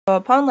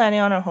Upon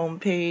landing on our home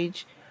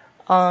page,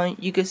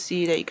 you can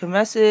see that you can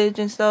message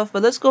and stuff,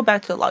 but let's go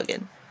back to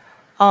login.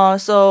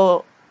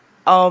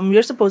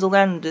 You're supposed to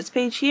land on this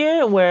page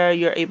here where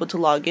you're able to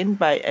log in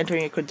by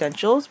entering your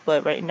credentials,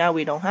 but right now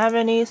we don't have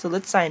any, so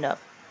let's sign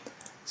up.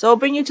 So I'll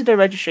bring you to the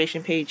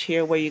registration page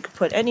here where you can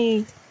put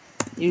any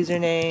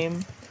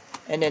username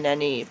and then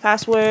any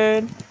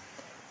password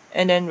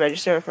and then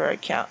register for an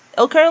account.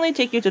 It'll currently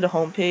take you to the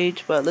home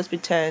page, but let's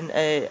pretend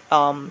a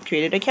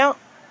created account.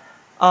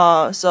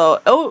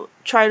 So it'll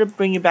try to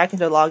bring you back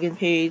into the login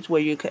page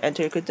where you can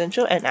enter your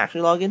credential and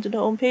actually log into the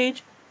home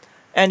page.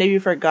 And if you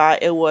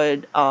forgot, it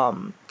would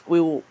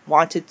we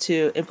wanted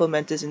to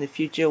implement this in the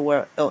future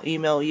where it'll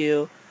email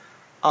you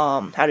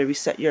how to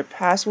reset your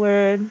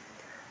password.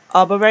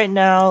 But right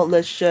now,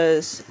 let's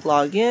just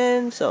log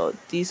in. So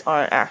these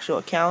aren't actual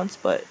accounts,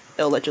 but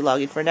it'll let you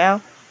log in for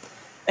now.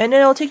 And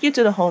then it'll take you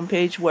to the home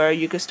page where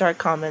you could start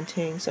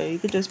commenting. So you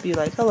could just be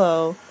like,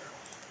 hello.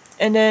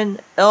 And then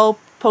it'll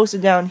post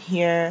it down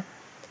here.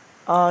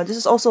 This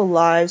is also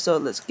live, so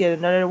let's get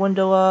another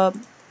window up.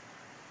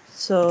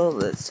 So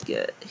let's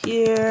get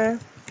here.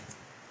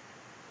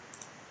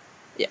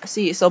 Yeah,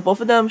 see, so both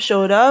of them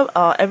showed up.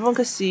 Everyone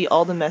could see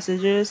all the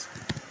messages.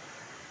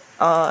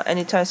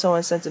 Anytime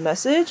someone sends a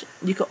message,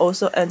 you could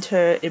also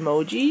enter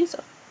emojis.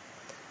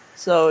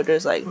 So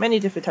there's like many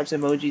different types of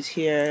emojis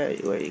here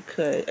where you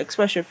could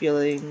express your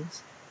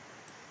feelings.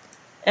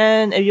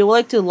 And if you would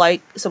like to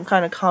like some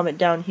kind of comment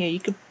down here,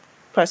 you could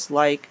press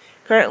like.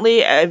 Currently,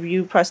 if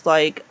you press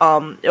like,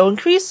 it'll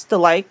increase the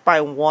like by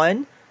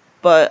 1,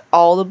 but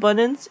all the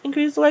buttons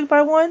increase the like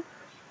by 1.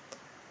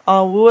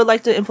 We would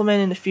like to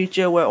implement in the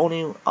future where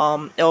only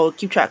it'll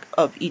keep track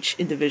of each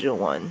individual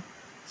one.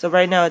 So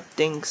right now it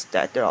thinks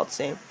that they're all the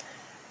same.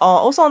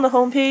 Also on the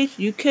home page,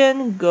 you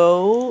can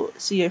go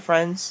see your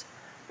friend's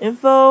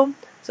info.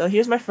 So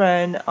here's my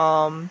friend.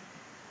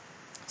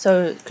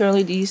 So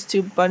currently these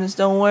two buttons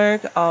don't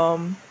work.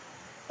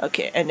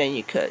 Okay, and then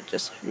you could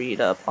just read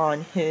up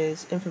on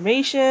his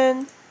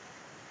information.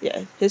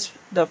 Yeah,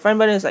 the friend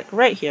button is like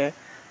right here.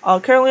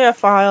 Currently a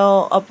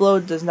file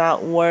upload does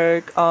not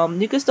work.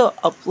 You can still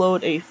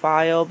upload a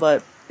file,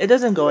 but it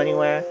doesn't go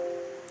anywhere.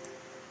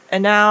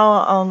 And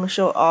now I'm gonna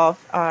show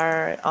off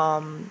our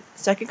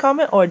second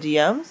comment or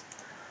DMs.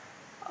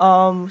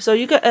 So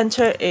you could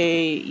enter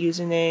a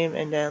username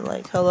and then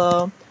like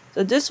hello.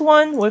 So this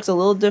one works a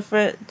little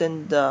different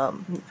than the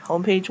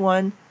homepage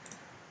one,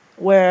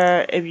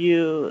 where if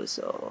you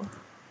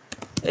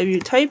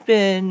type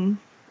in,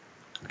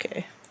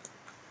 okay,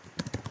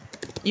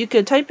 you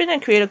could type in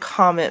and create a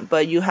comment,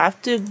 but you have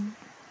to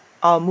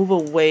move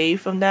away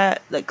from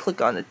that, like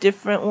click on a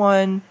different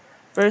one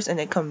first and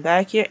then come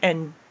back here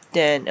and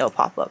then it'll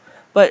pop up.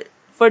 But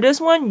for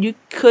this one, you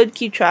could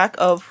keep track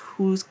of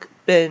who's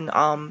been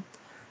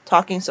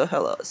talking. So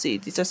hello, see,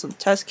 these are some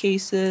test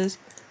cases.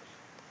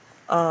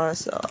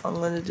 So I'm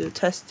gonna do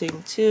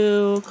testing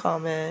 2,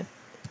 comment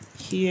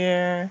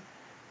here,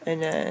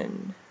 and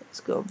then let's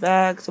go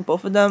back. So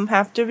both of them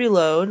have to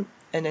reload,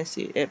 and then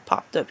see it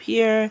popped up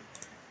here.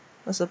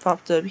 Also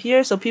popped up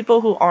here, so people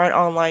who aren't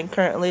online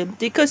currently,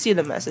 they could see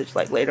the message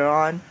like later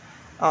on,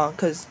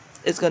 because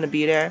it's gonna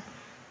be there.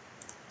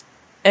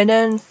 And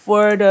then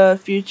for the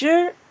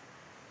future,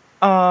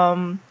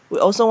 we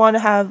also want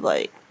to have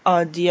like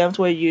DMs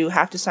where you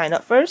have to sign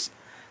up first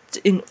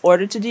in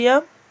order to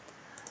DM.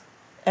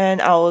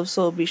 And I'll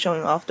also be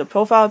showing off the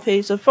profile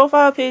page. So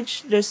profile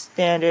page, just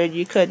standard.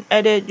 You could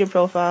edit your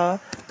profile.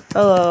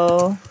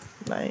 Hello,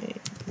 my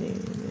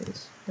name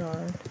is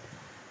John.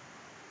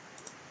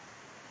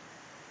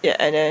 Yeah,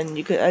 and then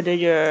you could edit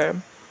your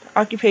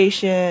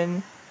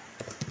occupation,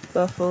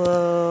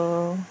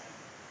 Buffalo,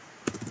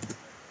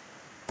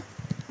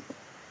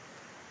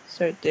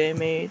 start date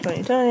May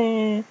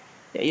 2020.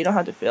 Yeah, you don't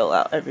have to fill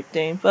out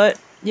everything, but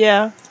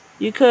yeah,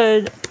 you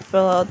could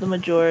fill out the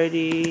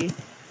majority.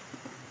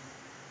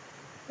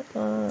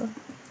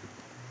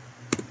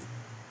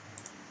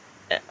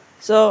 Yeah.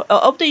 So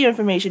I'll update your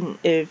information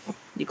if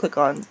you click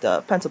on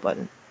the pencil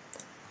button.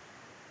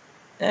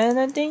 And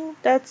I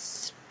think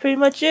that's pretty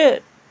much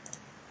it.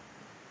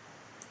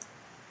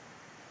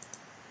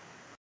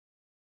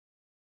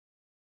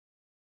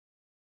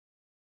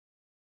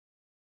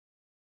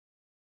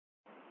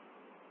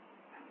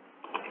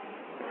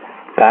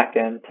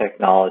 Backend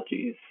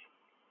technologies.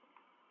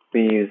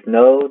 We use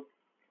Node,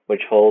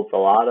 which holds a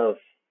lot of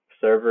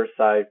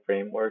server-side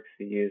frameworks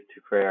we use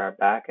to create our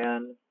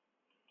backend.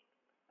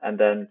 And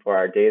then for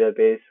our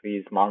database, we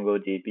use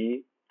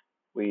MongoDB.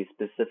 We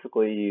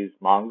specifically use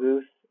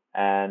Mongoose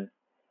and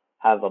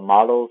have a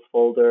models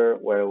folder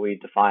where we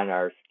define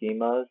our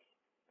schemas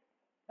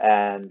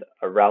and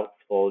a routes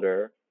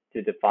folder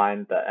to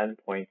define the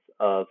endpoints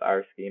of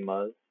our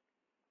schemas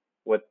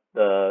with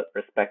the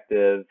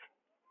respective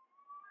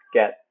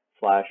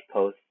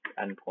get/post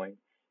endpoints.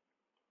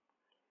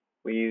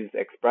 We use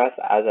Express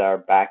as our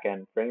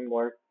backend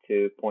framework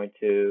to point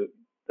to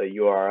the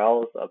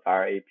URLs of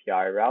our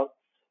API routes.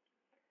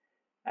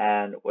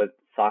 And with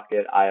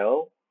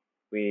Socket.io,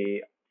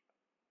 we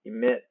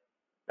emit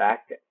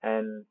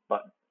backend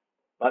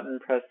button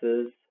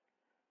presses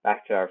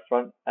back to our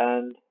front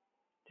end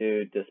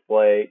to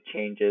display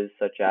changes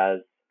such as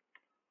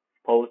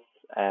posts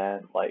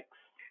and likes.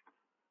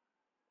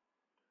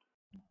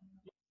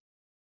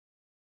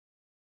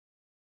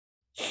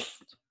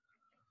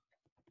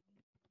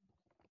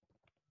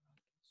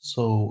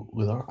 So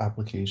with our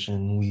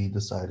application, we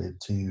decided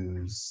to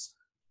use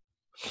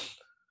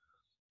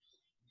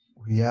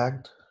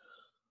React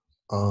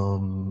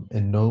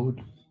and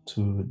Node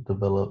to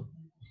develop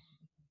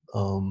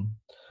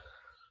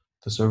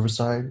the server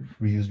side.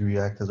 We use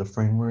React as a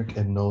framework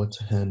and Node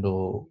to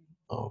handle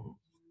um,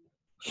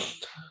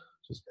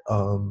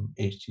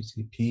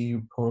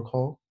 HTTP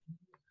protocol.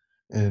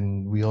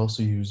 And we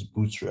also use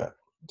Bootstrap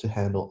to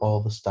handle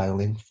all the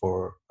styling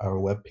for our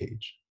web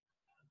page.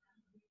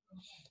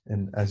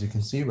 And as you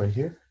can see right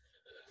here,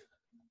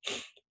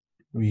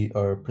 we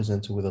are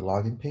presented with a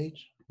login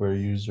page where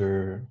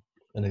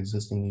an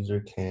existing user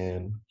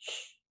can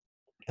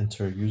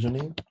enter a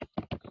username,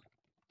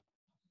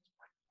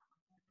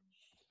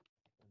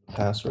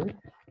 password,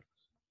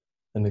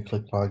 and they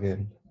click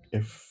login.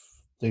 If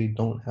they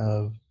don't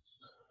have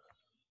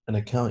an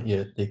account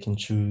yet, they can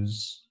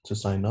choose to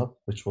sign up,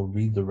 which will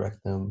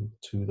redirect them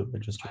to the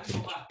register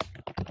page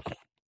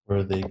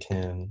where they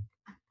can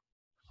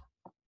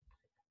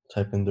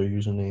type in their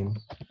username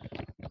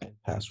and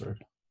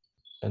password.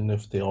 And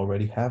if they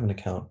already have an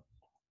account,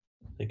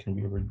 they can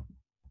be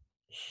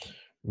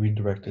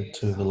redirected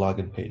to the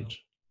login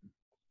page.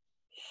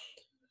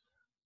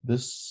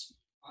 This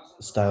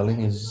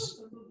styling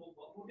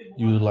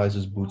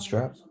utilizes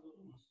Bootstrap,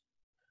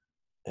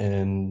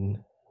 and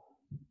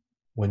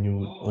when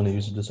a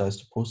user decides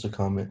to post a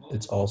comment,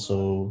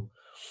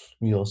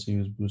 we also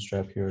use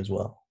Bootstrap here as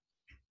well.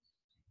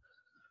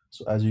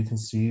 So as you can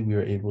see, we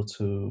are able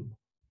to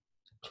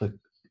click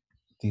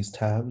these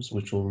tabs,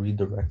 which will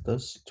redirect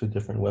us to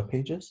different web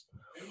pages.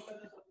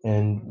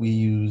 And we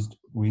used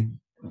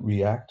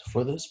React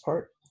for this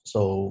part.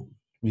 So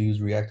we use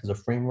React as a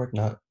framework,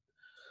 not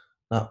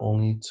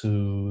only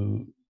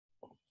to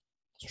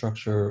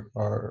structure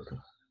our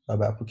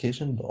web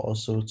application, but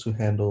also to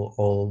handle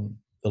all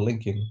the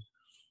linking.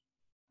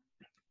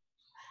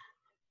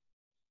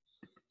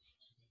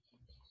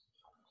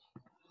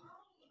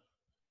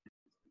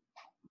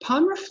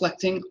 Upon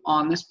reflecting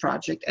on this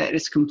project at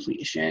its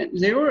completion,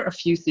 there were a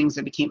few things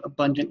that became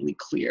abundantly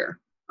clear,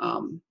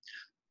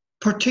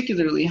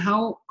 particularly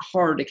how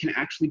hard it can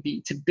actually be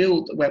to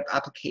build a web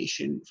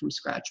application from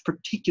scratch,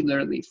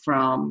 particularly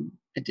from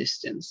a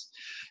distance.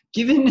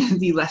 Given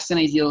the less than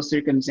ideal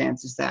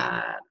circumstances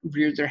that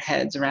reared their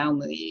heads around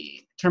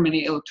the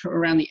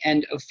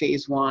end of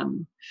phase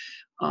one,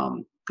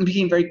 it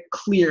became very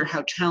clear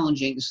how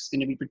challenging this was going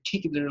to be,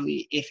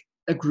 particularly if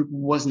a group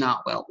was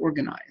not well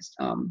organized.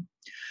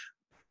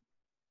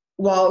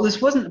 While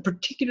this wasn't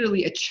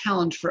particularly a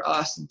challenge for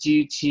us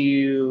due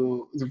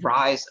to the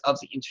rise of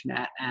the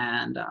internet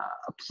and a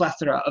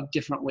plethora of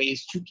different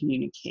ways to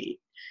communicate,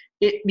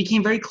 it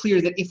became very clear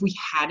that if we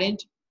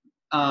hadn't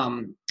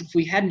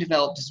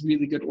developed this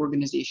really good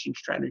organization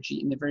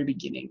strategy in the very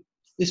beginning,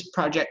 this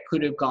project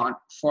could have gone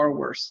far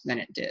worse than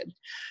it did.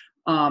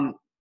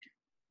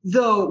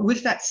 Though,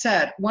 with that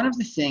said, one of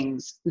the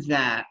things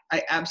that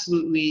I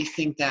absolutely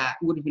think that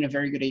would have been a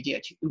very good idea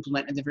to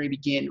implement at the very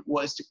beginning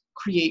was to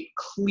create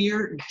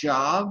clear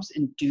jobs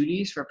and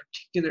duties for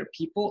particular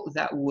people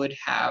that would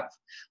have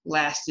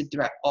lasted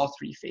throughout all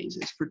three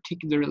phases,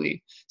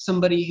 particularly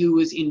somebody who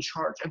was in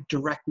charge of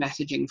direct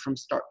messaging from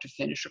start to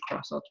finish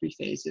across all three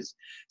phases,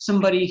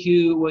 somebody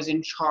who was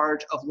in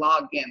charge of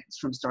logins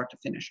from start to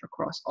finish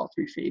across all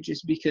three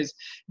phases, because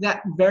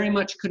that very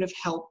much could have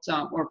helped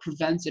or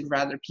prevented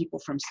rather people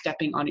from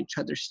stepping on each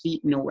other's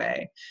feet in a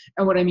way.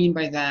 And what I mean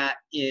by that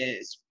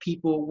is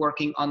people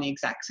working on the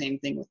exact same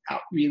thing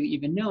without really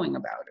even knowing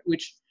about it,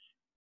 which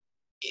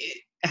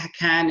it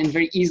can and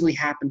very easily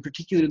happen,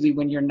 particularly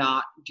when you're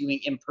not doing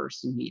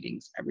in-person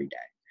meetings every day.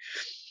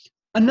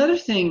 Another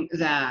thing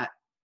that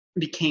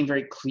became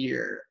very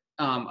clear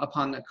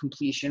upon the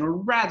completion, or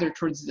rather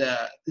towards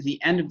the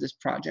end of this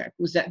project,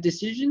 was that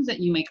decisions that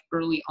you make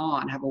early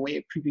on have a way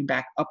of creeping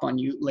back up on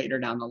you later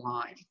down the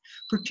line,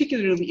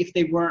 particularly if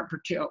they weren't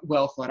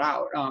well thought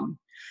out.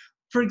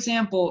 For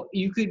example,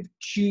 you could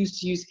choose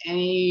to use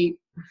any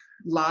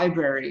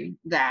library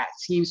that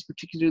seems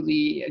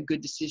particularly a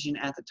good decision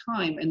at the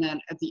time, and then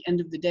at the end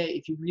of the day,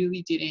 if you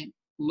really didn't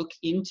look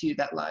into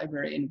that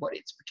library and what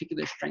its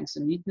particular strengths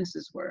and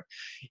weaknesses were,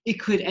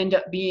 it could end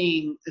up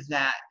being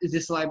that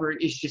this library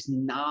is just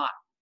not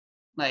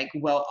like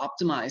well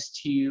optimized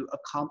to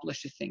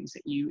accomplish the things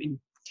that you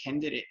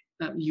intended it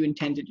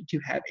to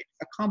have it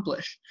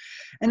accomplish.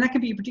 And that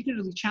can be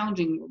particularly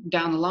challenging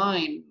down the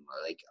line,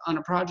 like on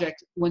a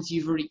project once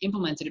you've already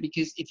implemented it,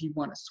 because if you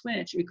want to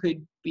switch, it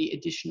could be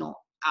additional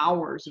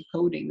hours of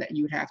coding that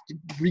you would have to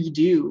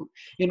redo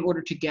in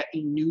order to get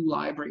a new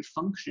library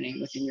functioning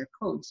within your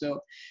code.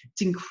 So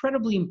it's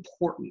incredibly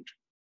important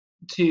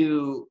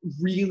to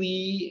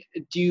really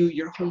do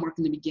your homework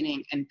in the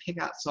beginning and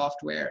pick out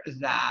software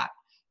that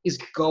is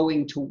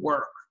going to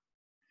work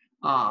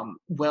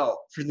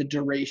well for the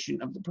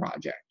duration of the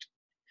project.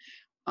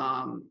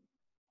 And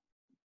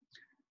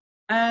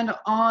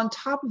on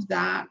top of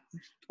that,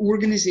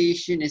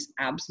 organization is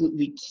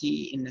absolutely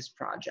key in this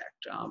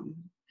project.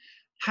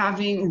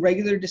 Having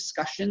regular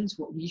discussions,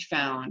 what we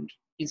found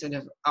inside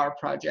of our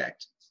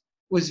project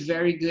was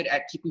very good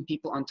at keeping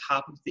people on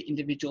top of the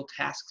individual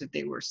tasks that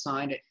they were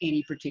assigned at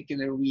any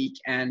particular week,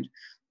 and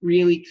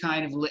really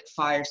kind of lit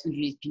fires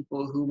underneath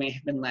people who may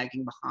have been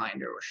lagging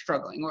behind or were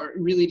struggling, or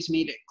really just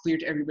made it clear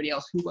to everybody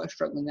else who was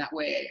struggling. That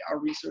way our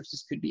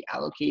resources could be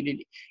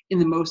allocated in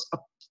the most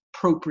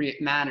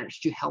appropriate manners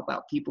to help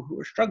out people who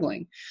were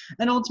struggling.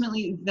 And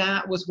ultimately,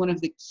 that was one of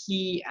the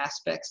key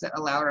aspects that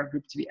allowed our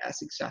group to be as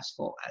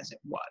successful as it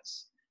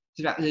was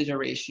throughout the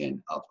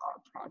duration of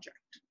our project.